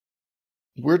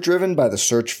We're driven by the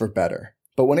search for better.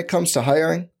 But when it comes to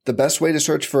hiring, the best way to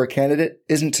search for a candidate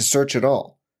isn't to search at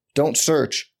all. Don't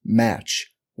search,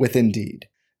 match with Indeed.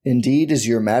 Indeed is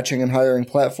your matching and hiring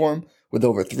platform with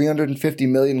over 350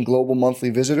 million global monthly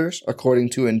visitors,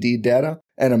 according to Indeed data,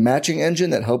 and a matching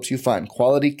engine that helps you find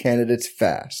quality candidates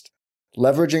fast.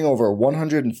 Leveraging over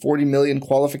 140 million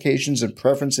qualifications and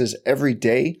preferences every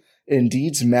day,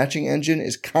 Indeed's matching engine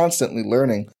is constantly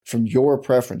learning from your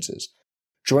preferences.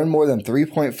 Join more than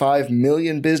 3.5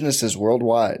 million businesses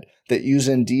worldwide that use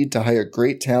Indeed to hire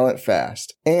great talent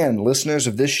fast. And listeners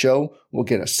of this show will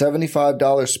get a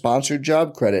 $75 sponsored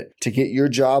job credit to get your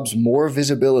jobs more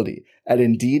visibility at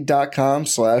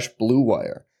Indeed.com/Blue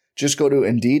Wire. Just go to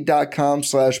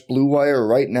Indeed.com/Blue Wire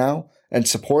right now and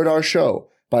support our show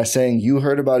by saying you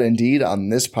heard about Indeed on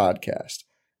this podcast.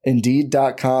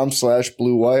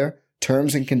 Indeed.com/Blue Wire.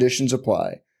 Terms and conditions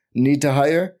apply. Need to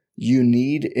hire? You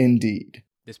need Indeed.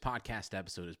 This podcast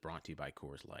episode is brought to you by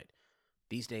Coors Light.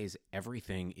 These days,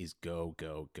 everything is go,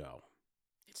 go, go.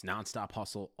 It's nonstop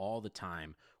hustle all the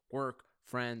time. Work,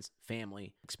 friends,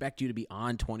 family, expect you to be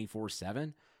on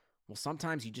 24/7. Well,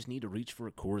 sometimes you just need to reach for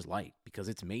a Coors Light because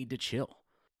it's made to chill.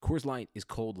 Coors Light is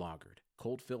cold lagered,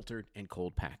 cold filtered, and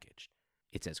cold packaged.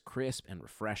 It's as crisp and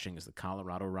refreshing as the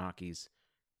Colorado Rockies.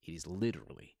 It is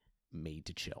literally made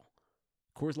to chill.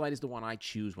 Coors Light is the one I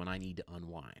choose when I need to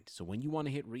unwind. So when you want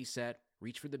to hit reset,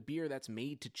 reach for the beer that's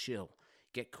made to chill.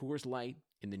 Get Coors Light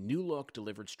in the new look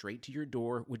delivered straight to your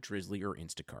door with Drizzly or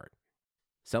Instacart.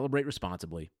 Celebrate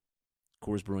responsibly.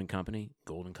 Coors Brewing Company,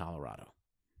 Golden, Colorado.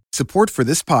 Support for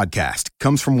this podcast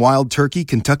comes from Wild Turkey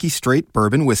Kentucky Straight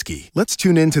Bourbon Whiskey. Let's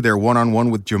tune in to their one-on-one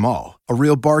with Jamal, a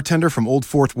real bartender from Old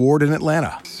Fourth Ward in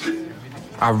Atlanta.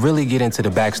 I really get into the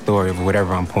backstory of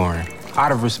whatever I'm pouring,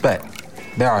 out of respect.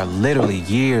 There are literally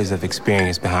years of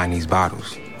experience behind these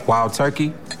bottles. Wild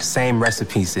Turkey, same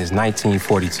recipe since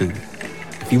 1942.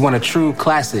 If you want a true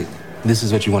classic, this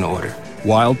is what you want to order.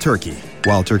 Wild Turkey.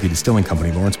 Wild Turkey Distilling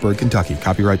Company, Lawrenceburg, Kentucky.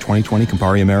 Copyright 2020,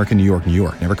 Campari American, New York, New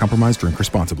York. Never compromise, drink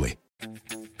responsibly.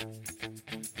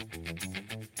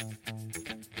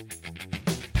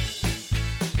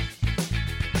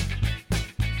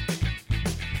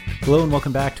 Hello and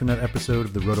welcome back to another episode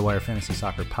of the RotoWire Fantasy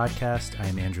Soccer Podcast. I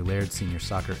am Andrew Laird, Senior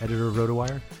Soccer Editor of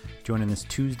RotoWire, joined on this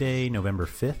Tuesday, November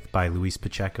 5th by Luis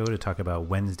Pacheco to talk about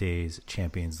Wednesday's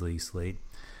Champions League slate.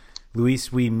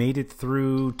 Luis, we made it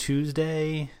through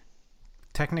Tuesday,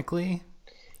 technically.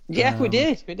 Yeah, we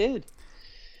did.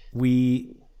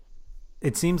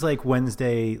 It seems like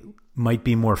Wednesday might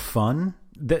be more fun.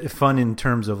 Fun in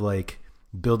terms of like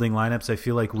building lineups. I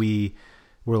feel like we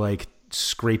were like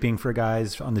scraping for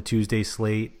guys on the Tuesday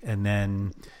slate, and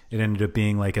then it ended up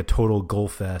being like a total goal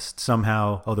fest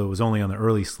somehow, although it was only on the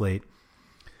early slate.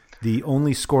 The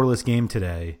only scoreless game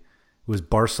today was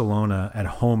Barcelona at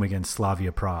home against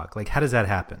Slavia Prague. Like, how does that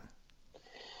happen?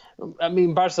 I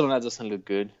mean, Barcelona doesn't look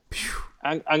good.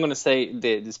 I'm going to say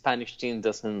the Spanish team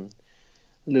doesn't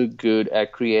look good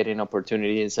at creating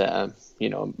opportunities.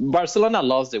 Barcelona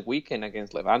lost the weekend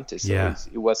against Levante, so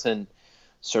it wasn't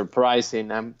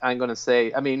surprising. I'm going to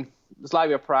say, I mean,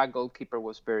 Slavia Prague goalkeeper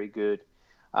was very good.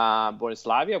 But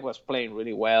Slavia was playing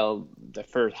really well the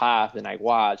first half, and I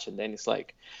watched, and then it's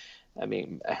like, I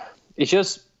mean, it's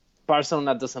just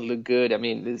Barcelona doesn't look good. I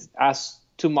mean, it's asked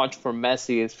too much for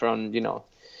Messi. It's from,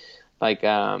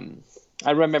 I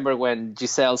remember when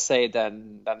Giselle said that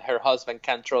her husband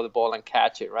can't throw the ball and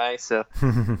catch it, right? So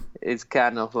it's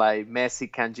kind of like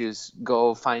Messi can just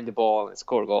go find the ball and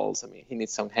score goals. I mean, he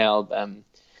needs some help.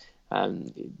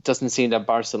 It doesn't seem that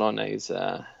Barcelona is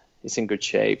in good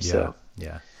shape.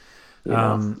 Yeah.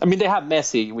 I mean, they have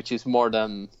Messi, which is more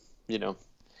than,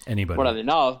 anybody. More than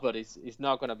enough, but it's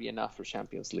not going to be enough for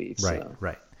Champions League.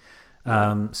 Right.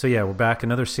 We're back.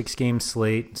 Another 6-game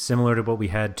slate, similar to what we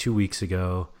had 2 weeks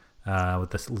ago, with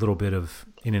this little bit of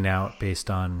in and out based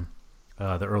on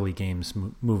the early games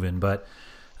moving. But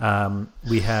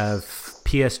we have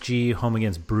PSG home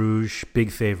against Bruges,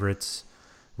 big favorites.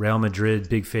 Real Madrid,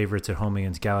 big favorites at home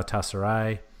against Galatasaray.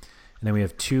 And then we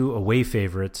have 2 away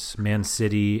favorites, Man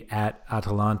City at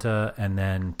Atalanta, and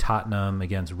then Tottenham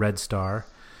against Red Star.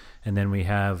 And then we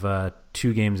have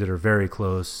 2 games that are very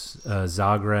close,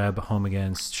 Zagreb home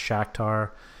against Shakhtar,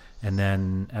 and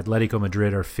then Atletico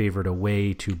Madrid are favored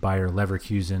away to Bayer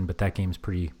Leverkusen, but that game's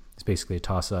it's basically a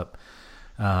toss-up.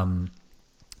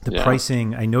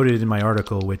 Pricing, I noted in my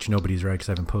article, which nobody's read because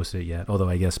I haven't posted it yet, although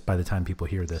I guess by the time people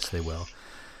hear this, they will.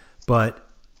 But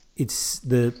it's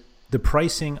the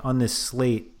pricing on this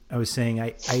slate. I was saying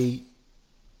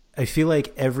I feel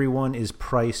like everyone is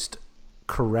priced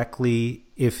correctly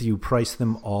if you price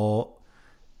them all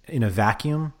in a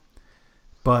vacuum,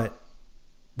 but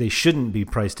they shouldn't be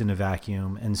priced in a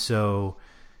vacuum. And so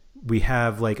we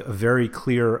have like a very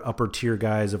clear upper tier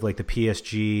guys of like the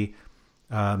PSG,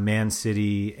 Man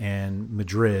City, and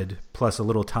Madrid, plus a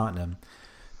little Tottenham.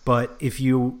 But if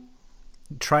you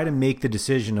try to make the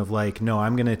decision of like, no,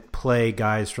 I'm going to play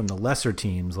guys from the lesser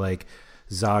teams like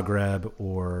Zagreb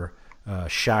or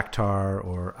Shakhtar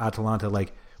or Atalanta,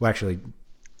 like, well, actually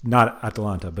not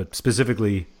Atalanta, but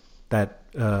specifically that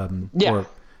or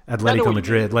Atletico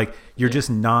Madrid, like you're just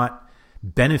not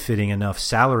benefiting enough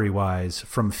salary wise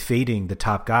from fading the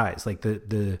top guys, like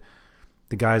the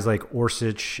guys like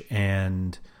Orsic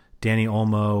and Dani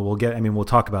Olmo. We'll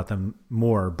talk about them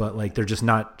more, but like they're just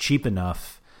not cheap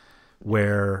enough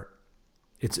where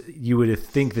you would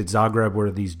think that Zagreb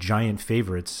were these giant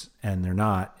favorites, and they're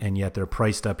not, and yet they're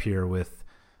priced up here with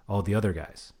all the other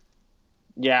guys.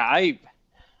 Yeah,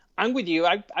 I'm with you.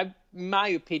 My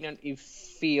opinion, it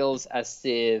feels as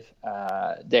if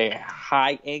the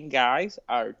high-end guys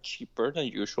are cheaper than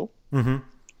usual. Mm-hmm.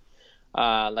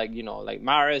 Like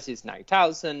Mahrez is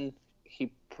 9,000.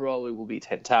 He probably will be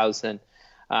 10,000.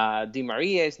 Di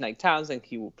Maria is 9,000.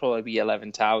 He will probably be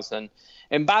 11,000.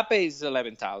 Mbappe is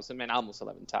 11,000, almost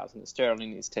 11,000.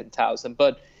 Sterling is 10,000.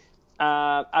 But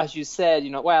as you said,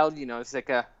 it's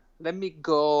like let me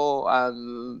go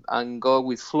and go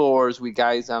with floors with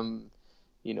guys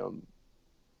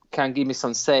can give me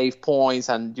some save points,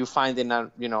 and you find in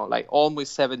like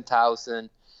almost 7,000,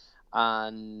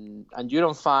 and you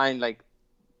don't find like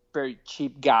very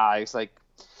cheap guys like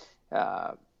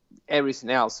everything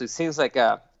else. So it seems like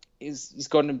it's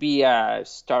going to be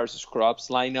stars scrubs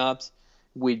lineups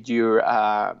with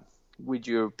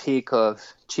your pick of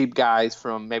cheap guys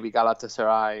from maybe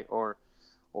Galatasaray or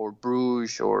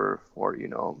Bruges or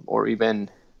even.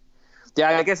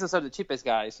 Yeah, I guess those are the cheapest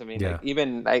guys. I mean, like,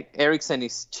 even like Eriksen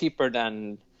is cheaper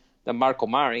than Marco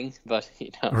Marin, but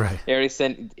right.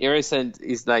 Eriksen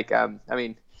is like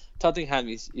Tottenham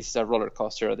is a roller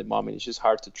coaster at the moment. It's just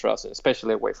hard to trust,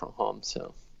 especially away from home.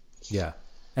 So yeah,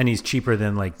 and he's cheaper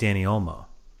than like Dani Olmo.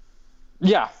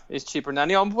 Yeah, it's cheaper than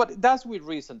Dani Olmo, but that's with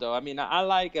reason though. I mean, I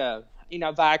like in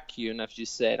a vacuum, as you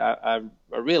said, I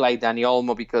really like Dani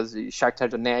Olmo because Shakhtar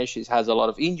Donetsk has a lot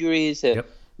of injuries. Yep.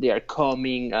 They are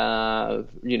coming, a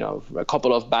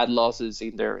couple of bad losses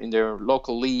in their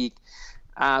local league,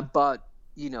 but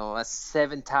a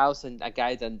 7,000, a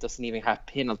guy that doesn't even have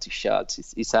penalty shots.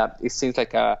 It seems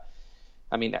like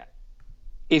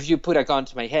if you put a gun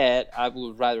to my head, I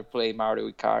would rather play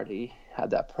Mario Icardi at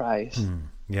that price.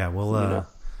 Yeah,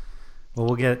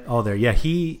 we'll get all there. Yeah,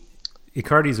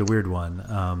 Icardi's a weird one.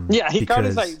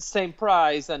 Icardi's like the same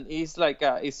price, and he's like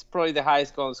he's probably the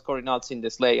highest goal scoring odds in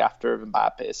this league after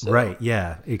Mbappe. So. Right?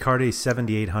 Yeah, Icardi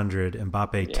 7,800,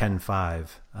 Mbappe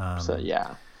 10,500. So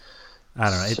yeah, I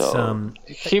don't know.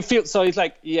 It's he feels so. It's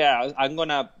like I'm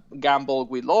gonna gamble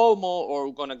with Olmo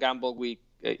or gonna gamble with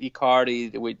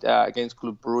Icardi with against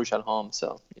Club Brugge at home.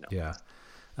 So yeah,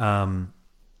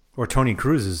 or Toni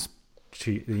Kroos is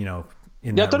Toni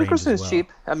Kroos is cheap.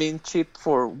 I mean, cheap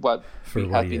for what we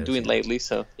have been doing lately.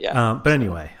 So yeah. But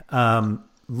anyway,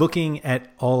 looking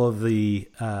at all the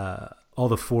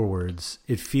forwards,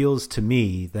 it feels to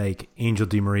me like Angel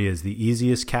Di Maria is the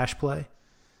easiest cash play.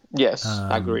 Yes,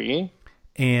 I agree.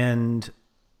 And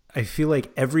I feel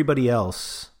like everybody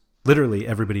else, literally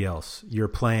everybody else, you're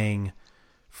playing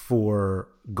for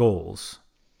goals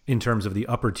in terms of the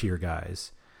upper tier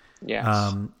guys.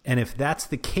 Yes. And if that's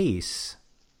the case,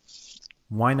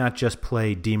 why not just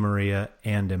play Di Maria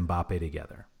and Mbappe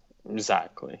together?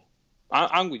 Exactly.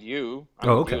 I'm with you.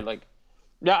 Okay.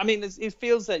 I mean, it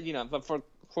feels that, but for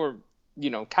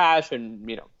cash and,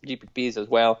 GPPs as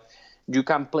well, you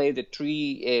can play the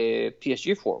three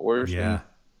PSG forwards. Yeah.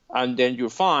 And then you're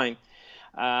fine.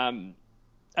 I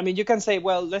mean, you can say,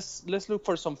 well, let's look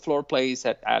for some floor plays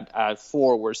at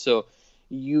forward. So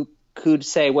you could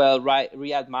say, well,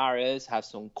 Riyad Mahrez has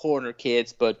some corner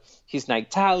kits, but he's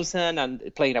 9,000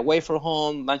 and playing away from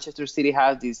home. Manchester City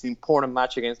has this important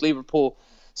match against Liverpool.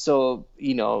 So,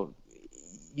 you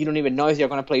don't even know if you're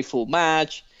going to play full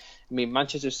match. I mean,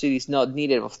 Manchester City is not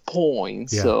needed of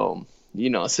points. Yeah. So,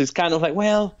 so it's kind of like,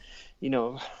 well,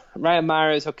 Riyad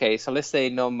Mahrez, okay, so let's say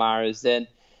no Mahrez. Then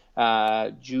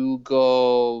you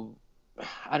go,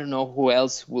 I don't know who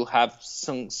else will have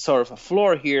some sort of a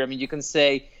floor here. I mean, you can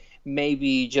say,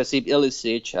 maybe Josip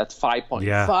Ilicic at 5.5.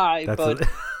 Yeah, but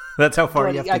that's how far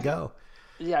you have to go.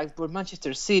 Yeah, but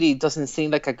Manchester City doesn't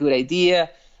seem like a good idea.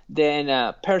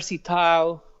 Then Percy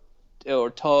Tau,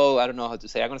 or Tau, I don't know how to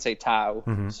say. I'm going to say Tau.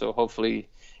 Mm-hmm. So hopefully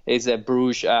is a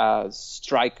Bruges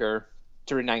striker,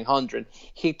 3,900.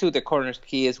 He took the corner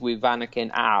keys with Van Aken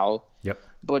Au. Yep.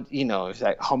 But it's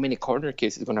like how many corner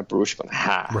kicks is gonna Bruges gonna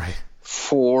have? Right.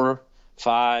 4,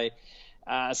 5.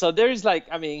 So there's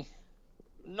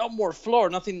no more floor,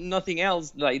 nothing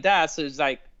else like that. So it's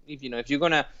like if you're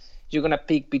gonna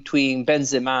pick between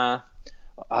Benzema,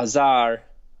 Hazard,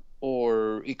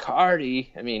 or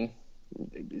Icardi.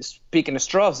 Speaking of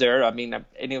straws there,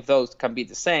 any of those can be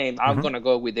the same. I'm gonna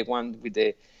go with the one with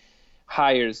the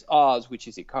highest odds, which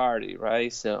is Icardi,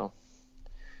 right? So,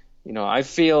 I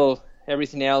feel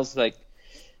everything else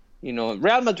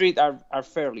Real Madrid are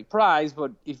fairly priced,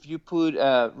 but if you put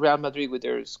Real Madrid with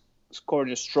their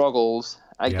scoring struggles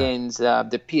against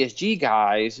the PSG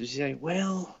guys, you say,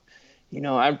 well,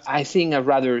 I think I'd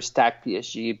rather stack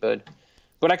PSG,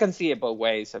 but I can see it both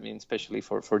ways. Especially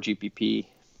for GPP.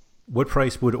 What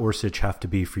price would Orsic have to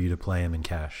be for you to play him in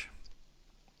cash?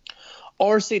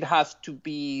 Orsic has to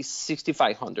be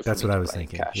 6,500. That's what I was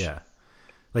thinking. Cash. Yeah,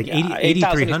 like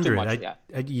 8,300.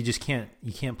 You just can't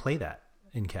play that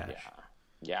in cash.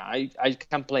 Yeah, I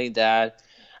can play that.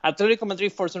 Atletico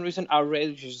Madrid, for some reason,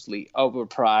 outrageously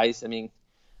overpriced.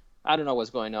 I don't know what's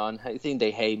going on. I think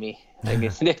they hate me.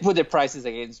 They put the prices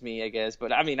against me, I guess. But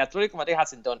Atletico Madrid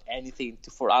hasn't done anything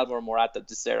for Alvaro Morata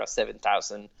to Serra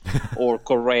 7,000 or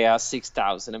Correa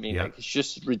 6,000. It's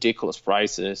just ridiculous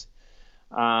prices.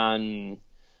 And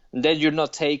then you're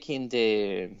not taking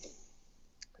the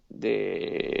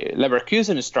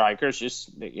Leverkusen strikers. Just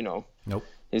nope.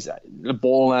 Is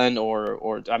Bolan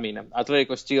or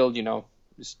Atletico still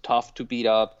is tough to beat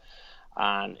up.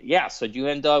 And so you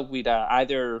end up with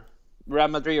either Real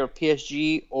Madrid or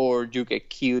PSG, or you get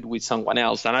queued with someone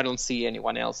else, and I don't see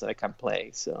anyone else that I can play.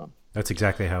 So that's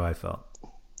exactly how I felt.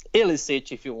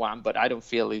 Ilicic if you want, but I don't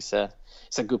feel it's a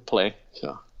good play.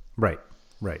 So right.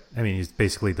 He's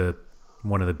basically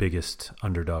one of the biggest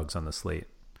underdogs on the slate.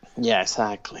 Yeah,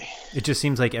 exactly. It just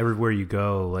seems like everywhere you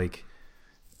go, like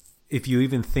if you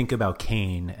even think about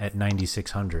Kane at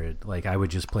 9,600, like I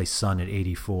would just play Son at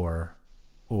 84.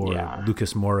 Or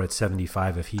Lucas Moura at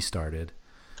 75 if he started.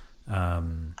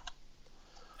 And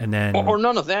then... Or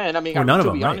none of them.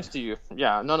 To be honest to you.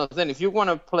 Yeah, none of them. If you want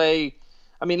to play...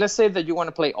 let's say that you want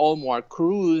to play Olmo,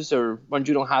 Cruz, or when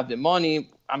you don't have the money.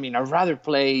 I'd rather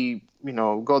play,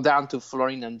 go down to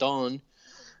Florin and Don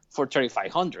for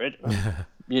 3,500.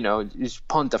 Just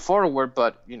punt the forward,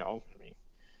 but,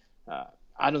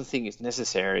 I don't think it's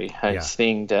necessary. I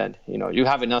think that, you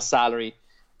have enough salary.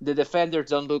 The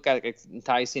defenders don't look as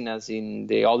enticing as in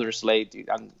the other slate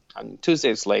and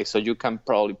Tuesday's slate, so you can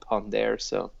probably punt there.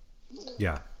 So,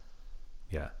 yeah.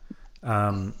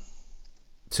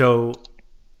 So,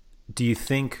 do you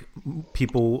think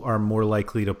people are more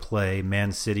likely to play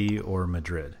Man City or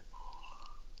Madrid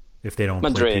if they don't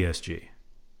play PSG?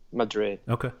 Madrid.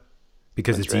 Okay,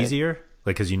 because it's easier,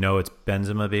 because it's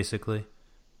Benzema basically.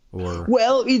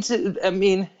 Well, it's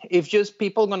if just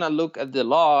people gonna look at the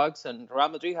logs, and Real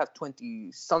Madrid have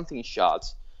 20-something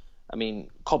shots. A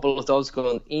couple of those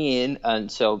going in,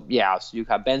 and so so you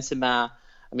have Benzema.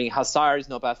 Hazard is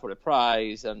not bad for the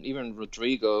price, and even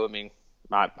Rodrigo.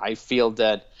 I feel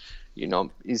that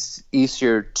it's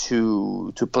easier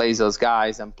to play those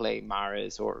guys than play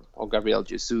Mahrez or Gabriel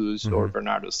Jesus or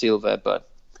Bernardo Silva. But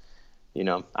I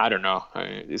don't know.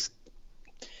 I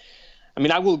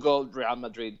will go Real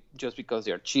Madrid just because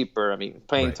they're cheaper.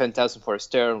 Paying 10,000 for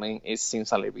Sterling, it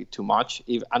seems a little bit too much.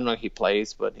 I don't know if he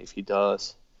plays, but if he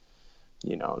does,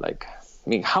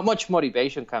 how much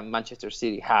motivation can Manchester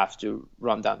City have to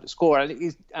run down the score?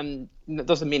 And it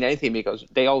doesn't mean anything because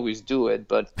they always do it,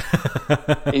 but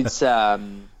it's a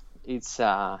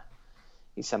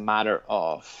matter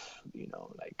of,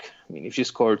 if you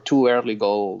score 2 early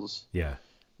goals,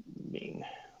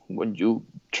 when you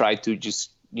try to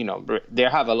just, they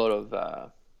have a lot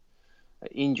of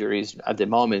injuries at the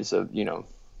moment, so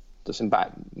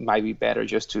might be better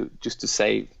just to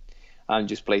save and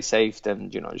just play safe than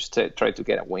just to try to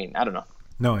get a win. I don't know.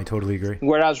 No, I totally agree.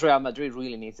 Whereas Real Madrid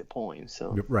really needs a point.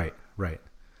 So right.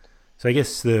 So I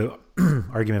guess the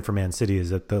argument for Man City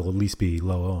is that they'll at least be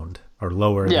low owned or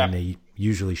lower than they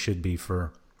usually should be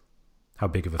for how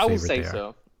big of a favorite they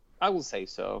are. I will say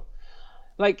so.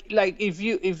 Like if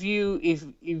you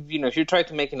try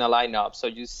to make in a lineup, so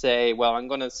you say, well, I'm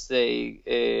gonna say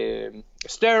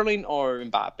Sterling or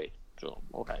Mbappe. So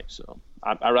so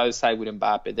I'd rather side with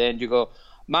Mbappe. Then you go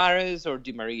Mahrez or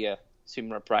Di Maria,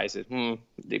 similar prices.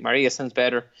 Di Maria sounds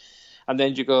better. And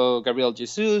then you go Gabriel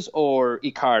Jesus or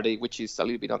Icardi, which is a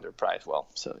little bit underpriced. Well,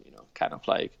 so kind of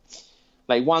like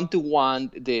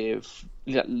 1-to-1,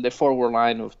 the forward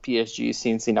line of PSG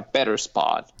seems in a better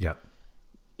spot. Yeah.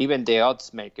 even the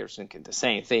odds makers think the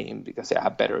same thing because they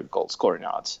have better goal scoring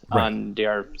odds, and they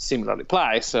are similarly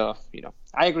priced. So,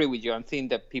 I agree with you. I think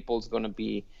that people's going to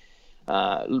be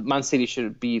Man City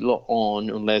should be low on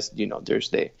unless, there's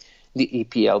the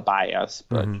EPL bias,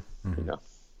 but,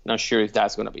 not sure if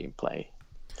that's going to be in play.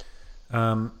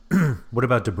 What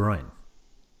about De Bruyne?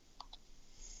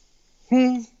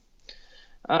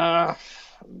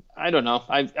 I don't know.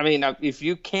 I mean, if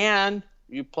you can,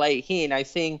 you play him. I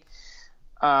think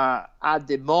at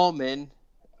the moment,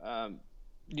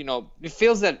 it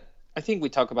feels that, I think we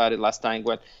talked about it last time,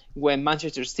 when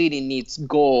Manchester City needs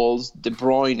goals, De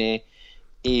Bruyne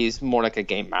is more like a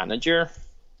game manager.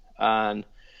 And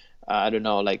I don't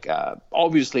know, like,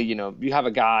 obviously, you have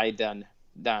a guy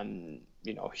then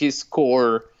he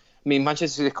scored, Manchester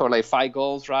City scored like 5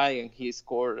 goals, right? And he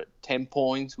scored 10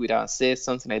 points with an assist,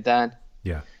 something like that.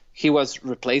 Yeah. He was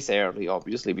replaced early,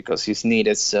 obviously, because he's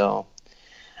needed. So,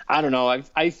 I don't know.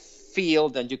 I feel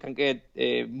that you can get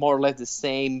more or less the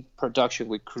same production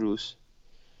with Cruz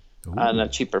at a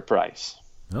cheaper price.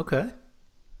 Okay.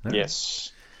 Right.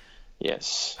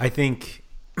 Yes. I think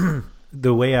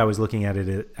the way I was looking at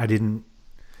it, I didn't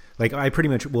like. I pretty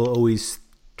much will always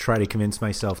try to convince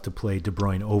myself to play De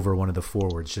Bruyne over one of the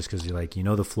forwards, just because you're like,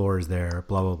 the floor is there,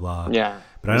 blah blah blah. Yeah.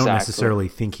 But I don't necessarily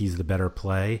think he's the better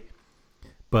play.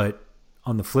 But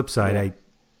on the flip side,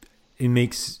 it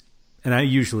makes, and I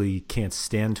usually can't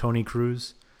stand Toni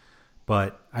Kroos,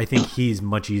 but I think he's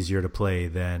much easier to play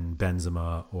than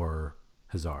Benzema or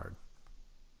Hazard.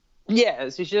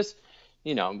 Yes, it's just,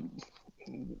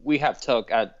 we have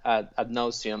talked ad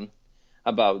nauseum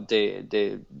about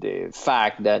the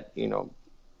fact that,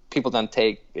 people don't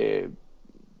take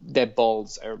dead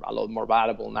balls are a lot more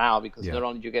valuable now because not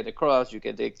only you get the cross, you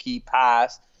get the key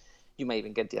pass, you may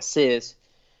even get the assist.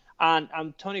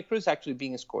 And Toni Kroos actually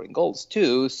being scoring goals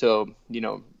too. So,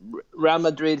 Real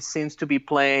Madrid seems to be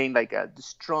playing like a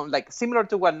strong, like similar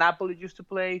to what Napoli used to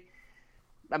play.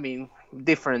 I mean,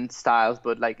 different styles,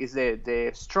 but like it's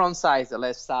the strong side, the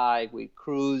left side with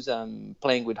Kroos and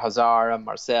playing with Hazard and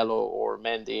Marcelo or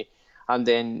Mendy. And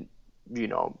then,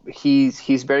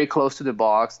 he's very close to the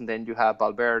box. And then you have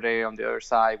Valverde on the other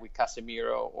side with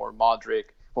Casemiro or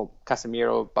Modric. Well,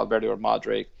 Casemiro, Valverde or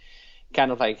Modric,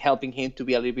 kind of like helping him to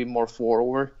be a little bit more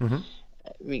forward. Mm-hmm.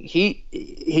 I mean,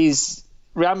 he's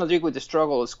Real Madrid with the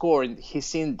struggle of scoring.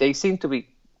 They seem to be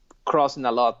crossing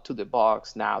a lot to the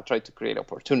box now, trying to create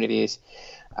opportunities.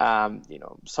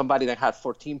 Somebody that had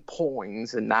 14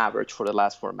 points in average for the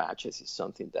last 4 matches is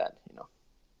something that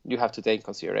you have to take in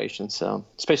consideration. So,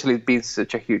 especially being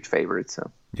such a huge favorite. So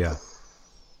yeah.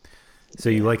 So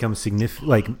you like him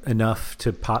enough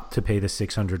to pay the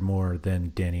 600 more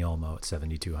than Dani Olmo at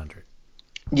 7,200?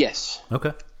 Yes.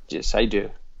 Okay. Yes, I do.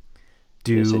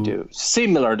 Yes, I do.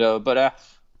 Similar though, but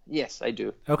yes, I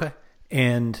do. Okay.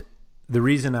 And the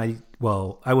reason I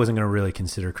wasn't going to really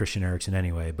consider Christian Eriksen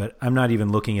anyway, but I'm not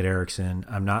even looking at Eriksen.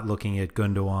 I'm not looking at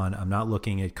Gundogan. I'm not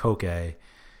looking at Koke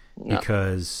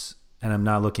and I'm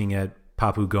not looking at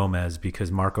Papu Gomez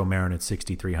because Marco Marin at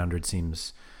 6,300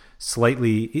 seems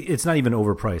slightly, it's not even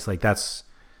overpriced. Like that's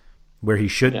where he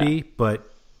should be,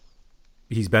 but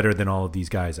he's better than all of these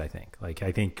guys, I think. Like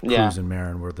I think Kroos and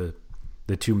Marin were the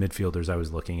 2 midfielders I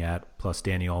was looking at, plus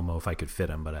Dani Olmo if I could fit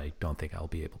him, but I don't think I'll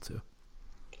be able to.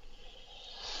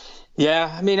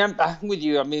 Yeah, I mean, I'm with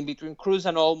you. I mean, between Kroos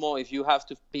and Olmo, if you have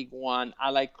to pick one, I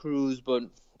like Kroos, but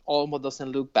Olmo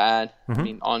doesn't look bad. Mm-hmm. I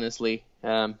mean, honestly,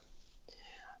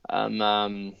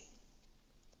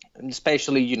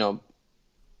 especially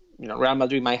Real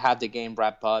Madrid might have the game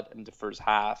wrapped up in the first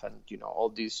half, and all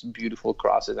these beautiful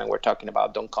crosses that we're talking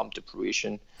about don't come to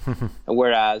fruition.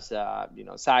 Whereas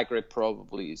Zagreb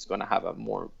probably is going to have a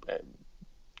more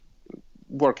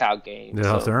workout game.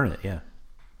 They'll have to earn it, yeah.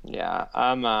 Yeah,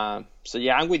 I'm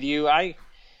with you.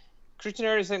 Christian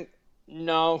Eriksen,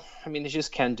 no, I mean, he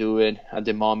just can't do it at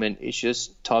the moment. It's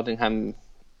just Tottenham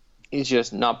is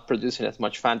just not producing as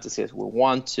much fantasy as we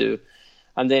want to.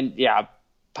 And then,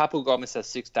 Papu Gomez at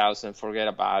 6,000, forget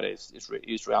about it.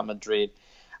 It's Real Madrid.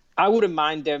 I wouldn't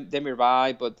mind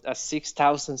Demirbay, but at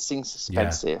 6,000 seems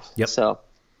expensive. Yeah. Yep. So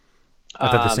I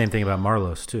thought the same thing about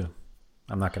Marlos too.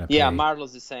 I'm not going to pay. Yeah,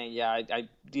 Marlos is saying, I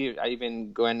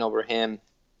even going over him.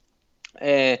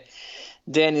 Then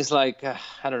it's like,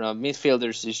 I don't know,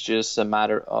 midfielders is just a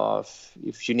matter of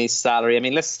if you need salary. I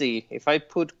mean, let's see. If I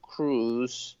put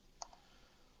Kroos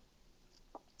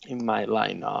in my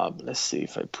lineup, let's see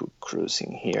if I put Kroos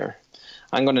in here.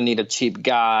 I'm going to need a cheap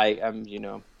guy.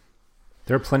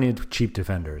 There are plenty of cheap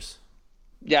defenders.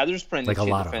 Yeah, there's plenty of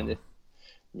cheap defenders.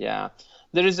 Yeah.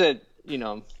 There is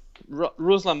Ruslan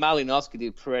Malinovsky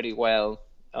did pretty well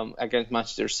against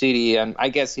Manchester City, and I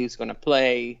guess he's going to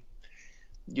play.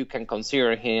 You can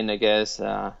consider him, I guess.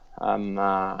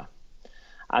 I'm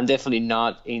definitely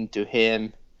not into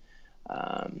him.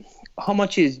 How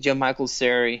much is Jean-Michel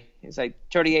Seri? It's like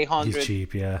 3,800. He's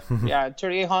cheap, yeah. Yeah,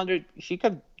 3,800. He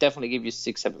could definitely give you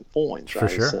 6-7 points, right? For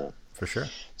sure. So, For sure.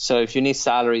 So if you need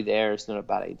salary there, it's not a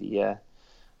bad idea.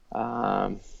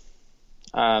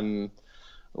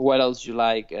 What else do you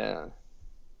like? I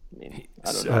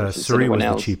don't know. Seri was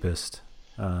the cheapest.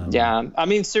 Yeah, I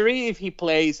mean, Seri, if he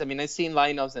plays, I mean, I've seen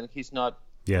lineups and he's not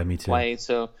me too. playing,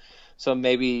 so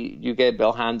maybe you get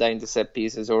Belhanda in the set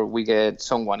pieces or we get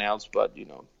someone else, but,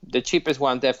 the cheapest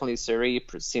one, definitely Seri,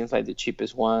 seems like the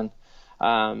cheapest one.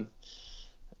 I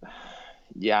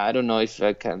don't know if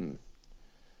I can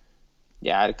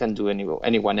do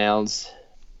anyone else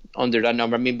under that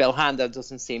number. I mean, Belhanda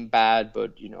doesn't seem bad,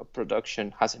 but,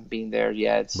 production hasn't been there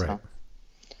yet, so. Right.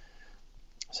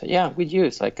 So yeah, we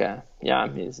use let's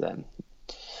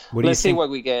see what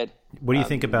we get. What do you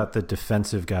think about the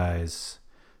defensive guys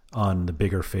on the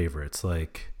bigger favorites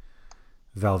like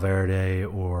Valverde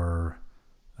or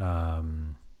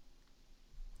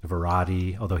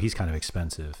Verratti? Although he's kind of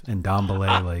expensive, and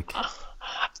Ndombele,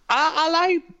 I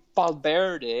like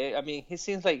Valverde. I mean, he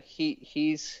seems like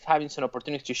he's having some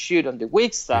opportunity to shoot on the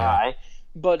weak side,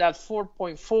 but at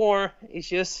 4.4,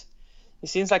 it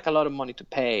seems like a lot of money to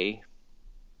pay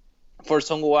for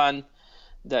someone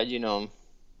that,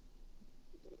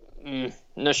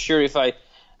 not sure if I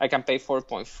can pay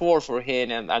 4.4 for him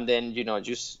and then,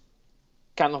 just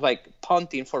kind of like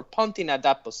punting at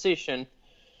that position.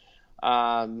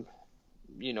 Maybe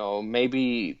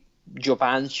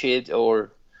Jovancic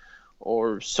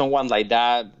or someone like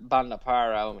that. Van La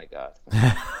Parra, oh my God.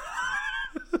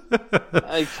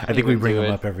 I think we bring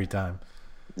him up every time.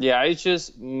 Yeah, it's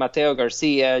just Mateo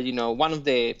Garcia, one of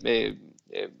the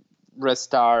Red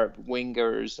Star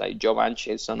wingers like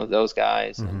Jovancic, some of those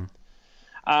guys. Mm-hmm.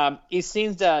 And, it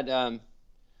seems that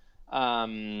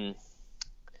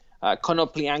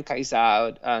Konoplyanka is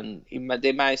out, and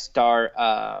they might start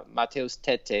Mateus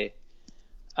Tete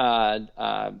at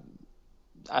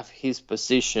his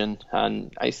position,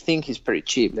 and I think he's pretty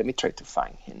cheap. Let me try to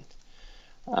find him.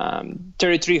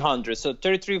 3,300. So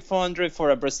 3,300 for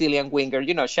a Brazilian winger.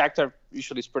 Shakhtar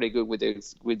usually is pretty good with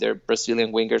their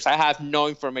Brazilian wingers. I have no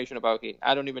information about him.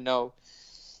 I don't even know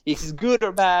if he's good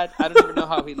or bad. I don't even know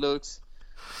how he looks.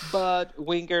 But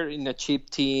winger in a cheap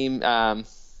team, in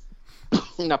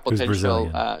a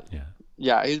potential.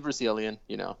 He's Brazilian.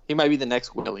 He might be the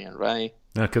next Willian, right?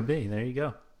 That could be. There you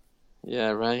go.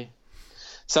 Yeah, right.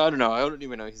 So I don't know. I don't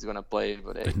even know if he's gonna play.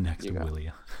 But the next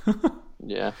Willian.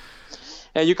 Yeah.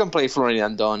 And you can play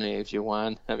Florian Andone if you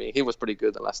want. I mean, he was pretty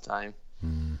good the last time.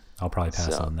 I'll probably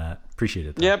pass on that. Appreciate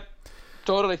it, though. Yep.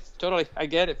 Totally. I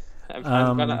get it.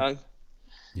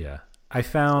 Yeah. I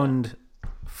found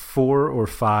 4 or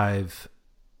 5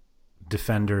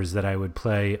 defenders that I would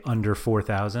play under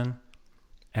 4,000,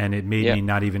 and it made me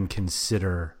not even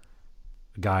consider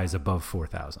guys above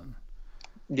 4,000.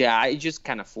 Yeah, I just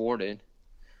can't afford it. I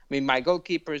mean, my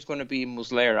goalkeeper is going to be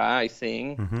Muslera, I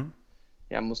think. Mm-hmm.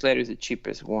 Yeah, Muslera is the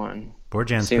cheapest one.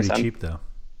 Borjan's pretty cheap, though.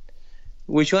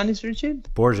 Which one is pretty cheap?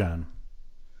 Borjan.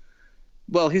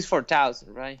 Well, he's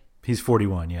 4,000, right? He's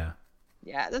 41, yeah.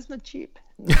 Yeah, that's not cheap.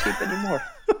 Not cheap anymore.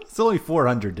 It's only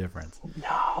 400 difference.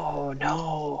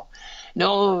 No.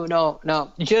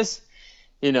 Just,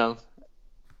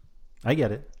 I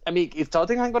get it. I mean, is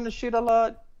Tottenham going to shoot a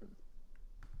lot?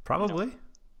 Probably.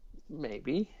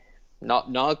 Maybe. Not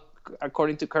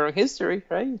according to current history,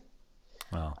 right?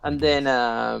 Well, and then,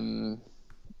 I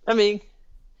mean,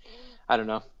 I don't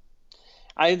know.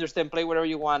 I understand. Play whatever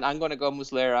you want. I'm going to go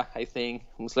Muslera, I think.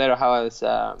 Muslera has,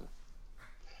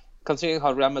 considering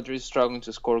how Real Madrid is struggling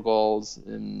to score goals,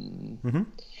 and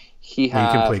he had,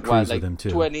 you can play Cruz with him too.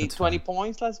 20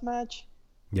 points last match?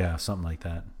 Yeah, something like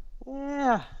that.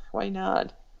 Yeah, why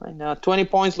not? 20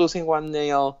 points, losing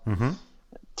 1-0.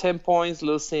 10 points,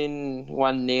 losing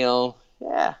 1-0.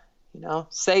 Yeah.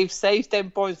 Save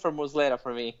 10 points for Muslera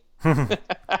for me.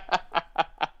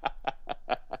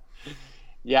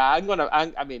 Yeah, I'm gonna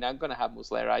have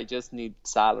Muslera. I just need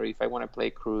salary if I want to play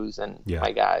Cruz and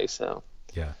my guy. So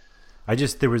yeah,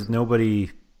 there was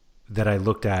nobody that I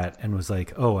looked at and was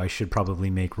like, oh, I should probably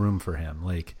make room for him.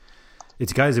 Like,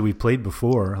 it's guys that we've played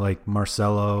before, like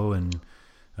Marcelo and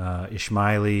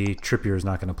Ismaili. Trippier's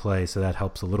not going to play, so that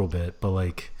helps a little bit. But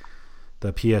like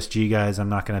the PSG guys, I'm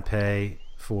not going to pay.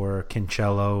 For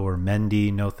Cancelo or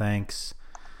Mendy, no thanks.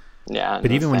 Yeah,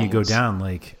 but even when you go down,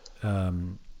 like,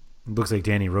 looks like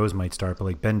Danny Rose might start, but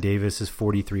like Ben Davis is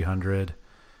 4,300,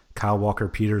 Kyle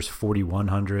Walker-Peters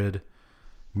 4,100,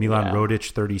 Milan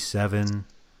Rodic, 37.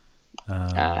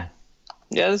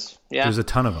 Yes, yeah. There's a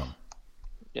ton of them.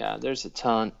 Yeah, there's a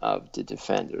ton of the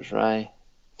defenders, right?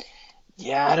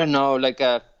 Yeah, I don't know. Like,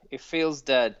 it feels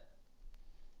that,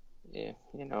 yeah,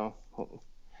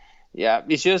 yeah,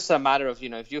 it's just a matter of,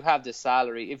 if you have the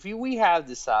salary, we have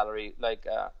the salary, like,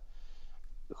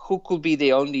 who could be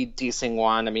the only decent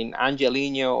one? I mean,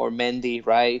 Angelino or Mendy,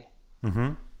 right?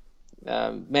 Mm-hmm.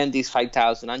 Mendy's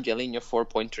 5,000, Angelino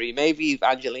 4.3. Maybe if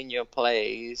Angelino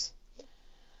plays,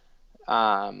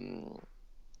 I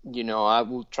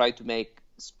will try to make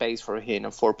space for him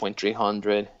at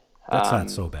 4,300. That's not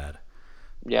so bad.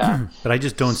 Yeah. But I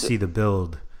just don't see the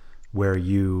build where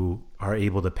you are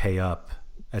able to pay up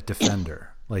at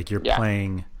defender. Like you're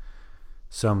playing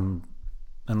and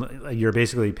you're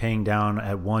basically paying down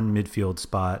at one midfield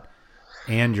spot,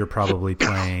 and you're probably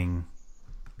playing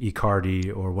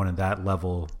Icardi or one of that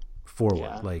level forward.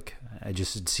 Yeah. Like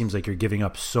it seems like you're giving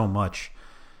up so much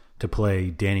to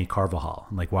play Danny Carvajal.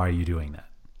 Like, why are you doing that?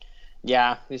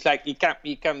 Yeah, it's like you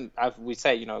can. As we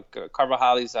say,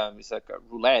 Carvajal is like a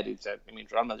roulette.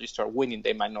 Real Madrid start winning,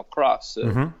 they might not cross.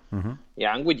 So,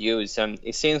 yeah, I'm with you. It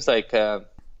seems like,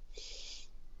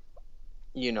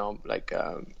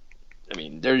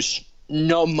 there's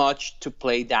not much to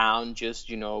play down.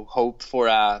 Just hope for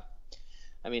a.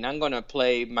 I'm gonna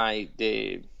play at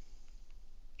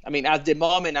the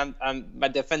moment, my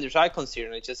defenders I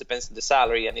consider. It just depends on the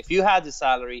salary, and if you had the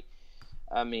salary.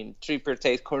 Trippier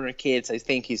takes corner kicks. I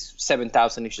think he's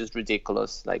 7,000 is just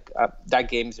ridiculous. Like that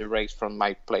game's erased from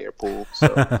my player pool.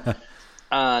 So,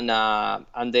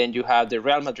 and then you have the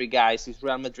Real Madrid guys. If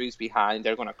Real Madrid's behind,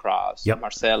 they're gonna cross. Yep.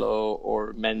 Marcelo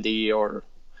or Mendy or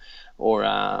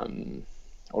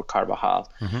Carvajal.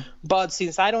 Mm-hmm. But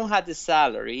since I don't have the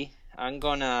salary,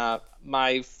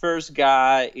 my first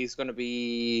guy is gonna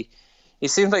be. It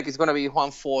seems like it's gonna be Juan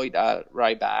Foyth at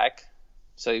right back.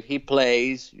 So if he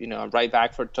plays, right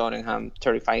back for Tottenham,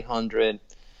 3,500.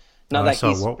 Not that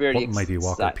he's very might be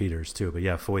Walker Peters too, but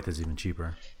yeah, Foyth is even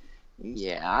cheaper.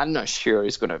 Yeah, I'm not sure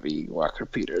it's gonna be Walker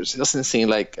Peters. It doesn't seem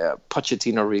like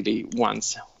Pochettino really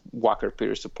wants Walker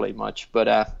Peters to play much, but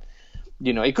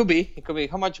it could be. It could be.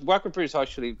 How much Walker Peters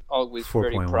actually always 4.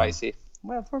 very pricey.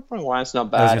 Well, 4.1 is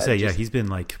not bad. I was gonna say, he's been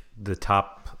like the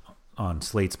top on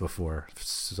slates before for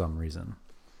some reason.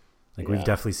 Like we've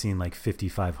definitely seen like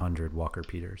 5,500 Walker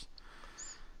Peters.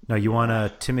 No, you want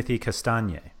a Timothy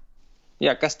Castagne.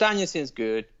 Yeah, Castagne seems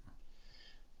good.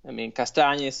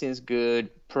 Castagne seems good.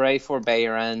 Pray for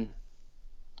Bayern.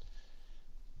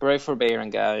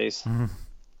 Guys. Mm-hmm.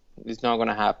 It's not going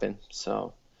to happen.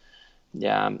 So,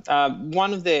 yeah.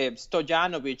 One of the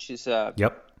Stojanovic is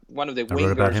one of the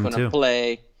wingers going to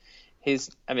play.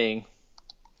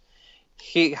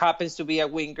 He happens to be a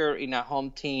winger in a home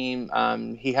team.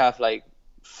 He has like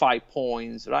 5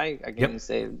 points, right, against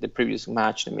the previous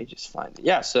match. Let me just find it.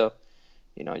 Yeah, so,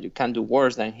 you can't do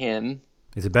worse than him.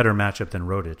 It's a better matchup than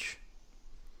Rodic.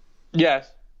 Yes,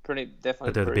 definitely.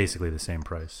 But they're basically the same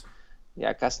price.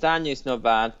 Yeah, Castagne is not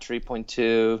bad,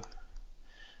 3.2.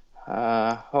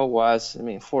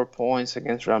 4 points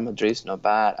against Real Madrid is not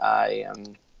bad. I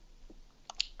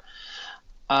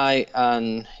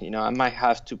might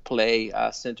have to play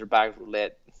center back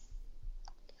roulette.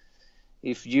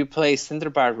 If you play center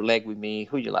back roulette with me,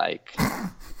 who you like?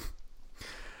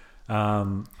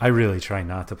 I really try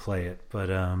not to play it, but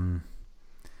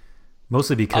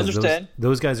mostly because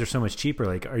those guys are so much cheaper.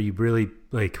 Like, are you really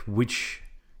which?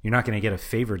 You're not going to get a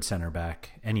favored center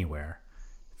back anywhere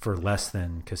for less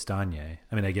than Castagne.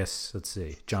 I guess let's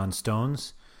see, John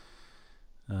Stones.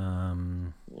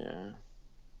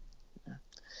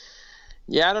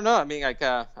 Yeah, I don't know.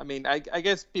 I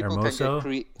guess people Hermoso,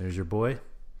 can get there's your boy.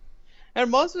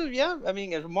 Hermoso, yeah.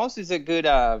 Hermoso is a good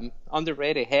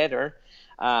underrated header.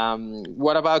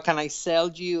 What about, can I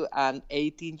sell you an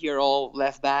 18-year-old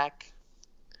left back?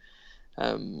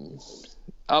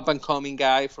 Up and coming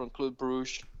guy from Club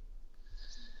Brugge.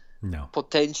 No.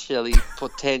 Potentially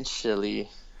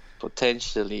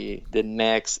the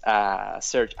next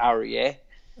Serge Aurier.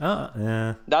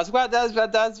 Yeah. That's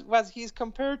what he's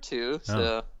compared to.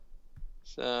 So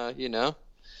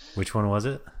Which one was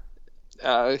it?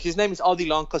 His name is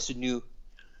Odilon Cotonou,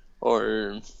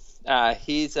 or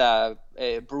he's a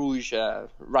Bruges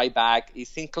right back. I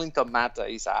think Clinton Mata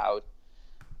is out.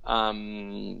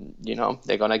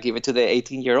 They're gonna give it to the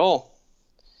 18-year-old.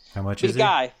 How much is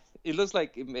guy? It looks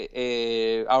like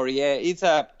Aurier. It's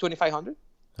 2,500.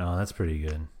 Oh, that's pretty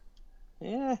good.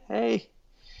 Yeah. Hey,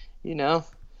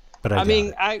 But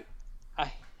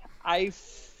I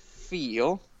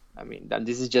feel. That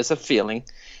this is just a feeling.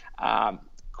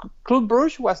 Club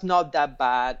Brugge was not that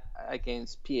bad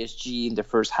against PSG in the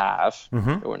first half.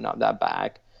 They were not that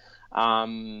bad.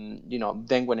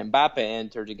 Then when Mbappe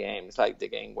entered the game, it's like the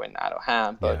game went out of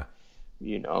hand. But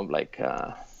he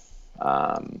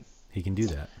can do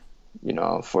that.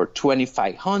 For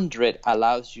 2,500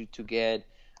 allows you to get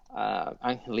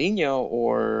Angelino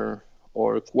or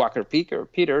Walker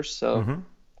Peters.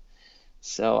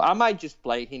 So I might just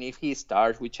play him if he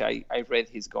starts, which I read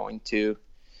he's going to.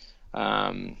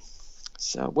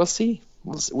 So we'll see.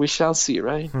 We shall see,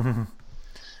 right?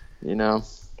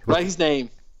 Write his name.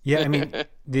 Yeah, I mean,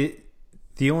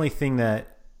 the only thing that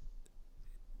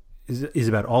is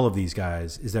about all of these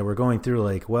guys is that we're going through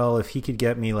like, well, if he could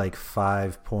get me like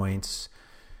 5 points,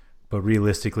 but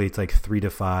realistically it's like 3 to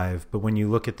 5. But when you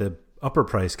look at the upper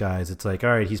price guys, it's like, all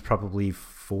right, he's probably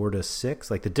 4 to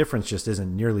 6. Like the difference just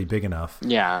isn't nearly big enough.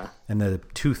 Yeah. And the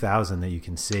 2,000 that you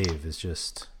can save is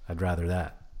just, I'd rather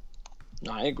that.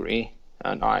 No, I agree.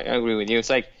 I agree with you. It's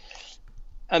like,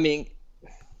 I mean,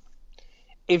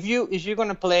 if you're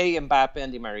gonna play Mbappe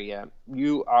and Di Maria,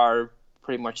 you are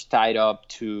pretty much tied up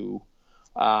to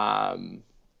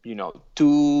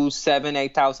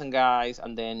 8,000 guys,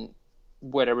 and then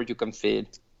whatever you can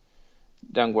fit,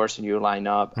 then worse in your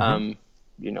lineup. And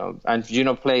if you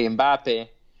don't play Mbappe,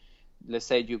 let's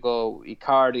say you go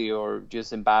Icardi or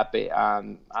just Mbappe,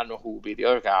 and I don't know who will be the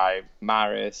other guy,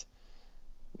 Mahrez.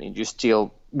 I mean, you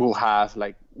still will have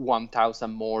like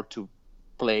 1,000 more to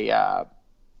play a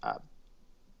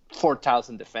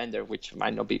 4,000 defender, which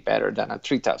might not be better than a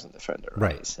 3,000 defender.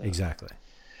 Right. So, exactly.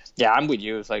 Yeah, I'm with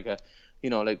you. It's like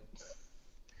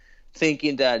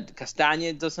thinking that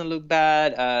Castagne doesn't look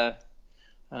bad.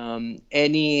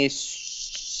 Any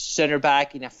center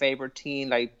back in a favorite team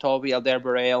like Toby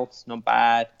Alderweireld, it's not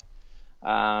bad.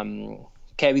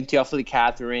 Kevin Teofili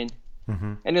Catherine.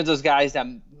 Any of those guys that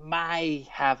might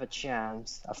have a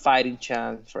fighting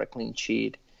chance for a clean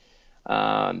sheet.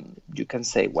 You can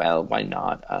say, well, why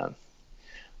not?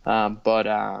 But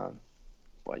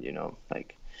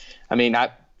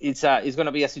it's going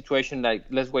to be a situation like,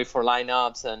 let's wait for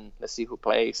lineups and let's see who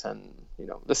plays and,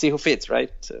 let's see who fits,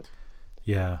 right? So.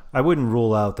 Yeah, I wouldn't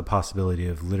rule out the possibility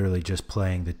of literally just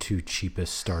playing the 2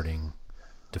 cheapest starting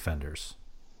defenders.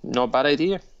 No bad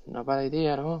idea. No bad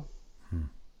idea at all.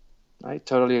 I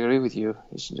totally agree with you.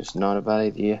 It's just not a bad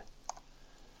idea.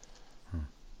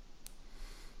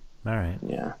 All right.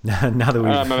 Yeah. now that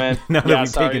we've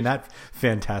sorry. taken that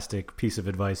fantastic piece of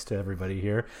advice to everybody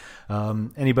here,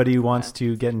 anybody who wants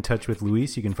to get in touch with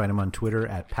Luis, you can find him on Twitter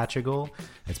at Pachegol.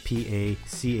 That's Pachegoal.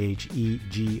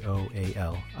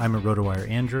 I'm a RotoWire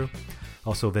Andrew,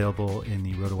 also available in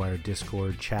the RotoWire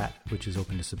Discord chat, which is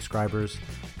open to subscribers.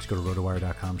 Just go to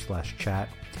rotowire.com/chat.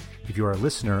 If you are a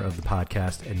listener of the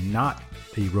podcast and not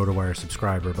a RotoWire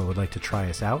subscriber but would like to try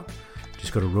us out,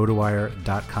 just go to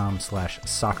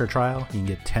rotowire.com/soccer trial. You can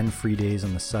get 10 free days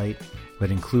on the site. That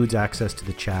includes access to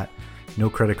the chat. No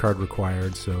credit card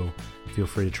required, so feel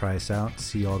free to try us out.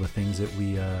 See all the things that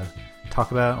we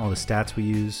talk about, all the stats we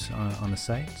use on the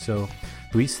site. So,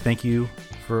 Luis, thank you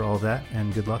for all that,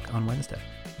 and good luck on Wednesday.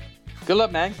 Good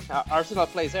luck, man. Arsenal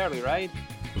plays early, right?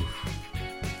 Oof.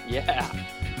 Yeah.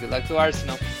 Good luck to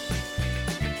Arsenal.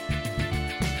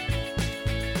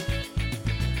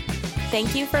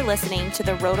 Thank you for listening to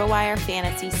the RotoWire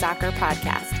Fantasy Soccer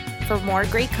Podcast. For more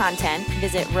great content,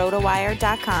 visit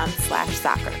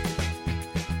rotowire.com/soccer.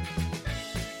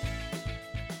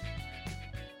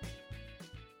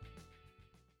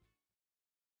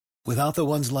 Without the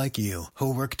ones like you,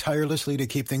 who work tirelessly to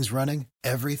keep things running,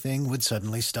 everything would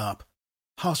suddenly stop.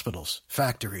 Hospitals,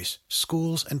 factories,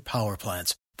 schools, and power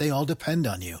plants, they all depend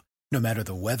on you. No matter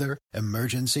the weather,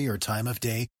 emergency, or time of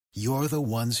day, you're the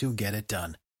ones who get it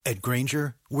done. At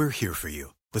Grainger, we're here for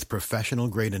you with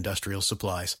professional-grade industrial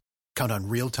supplies. Count on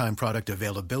real-time product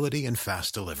availability and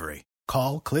fast delivery.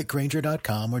 Call, click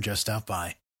Grainger.com, or just stop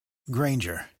by.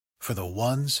 Grainger, for the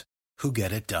ones who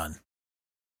get it done.